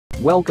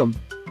Welcome.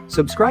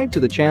 Subscribe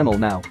to the channel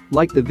now,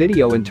 like the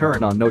video and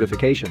turn on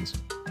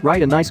notifications.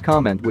 Write a nice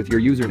comment with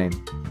your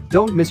username.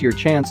 Don't miss your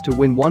chance to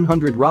win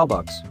 100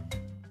 Robux.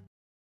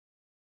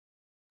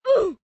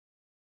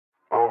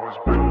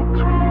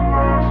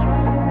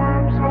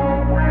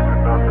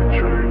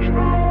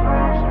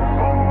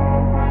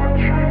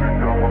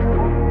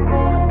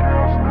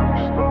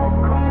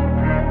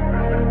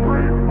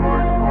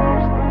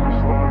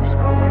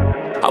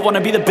 I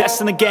wanna be the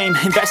best in the game,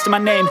 invest in my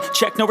name.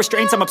 Check no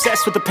restraints, I'm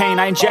obsessed with the pain.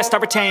 I ingest, I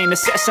retain,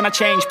 assess and I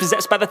change.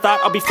 Possessed by the thought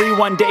I'll be free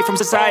one day from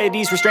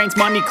society's restraints.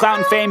 Money, clout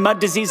and fame, mud,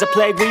 disease, a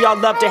plague. We all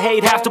love to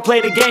hate, have to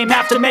play the game,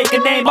 have to make a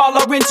name. All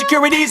our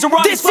insecurities are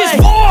on display. This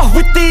is war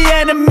with the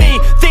enemy,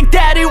 think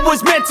that it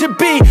was meant to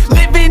be.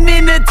 Living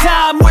in a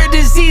time where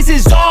disease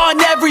is on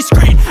every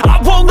screen.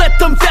 I won't let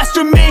them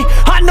fester me,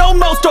 I know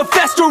most are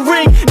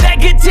festering.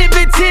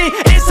 Negativity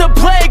is a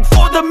plague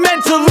for the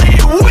mentally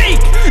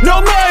weak.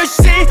 No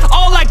mercy,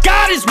 all I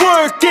got is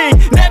working.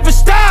 Never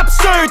stop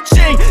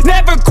searching,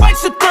 never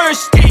quench the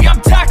thirsty.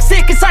 I'm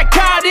toxic and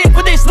psychotic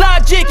with this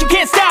logic, you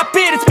can't stop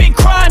it. It's been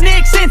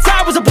chronic since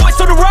I was a boy,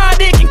 so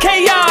neurotic and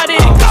chaotic.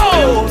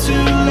 Built to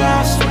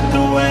last with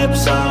the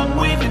webs I'm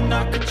weaving,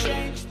 I could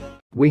change them.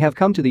 We have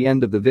come to the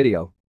end of the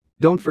video.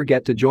 Don't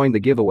forget to join the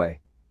giveaway.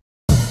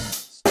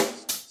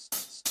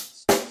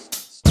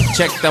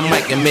 Check the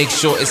mic and make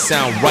sure it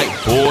sound right,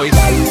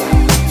 boys.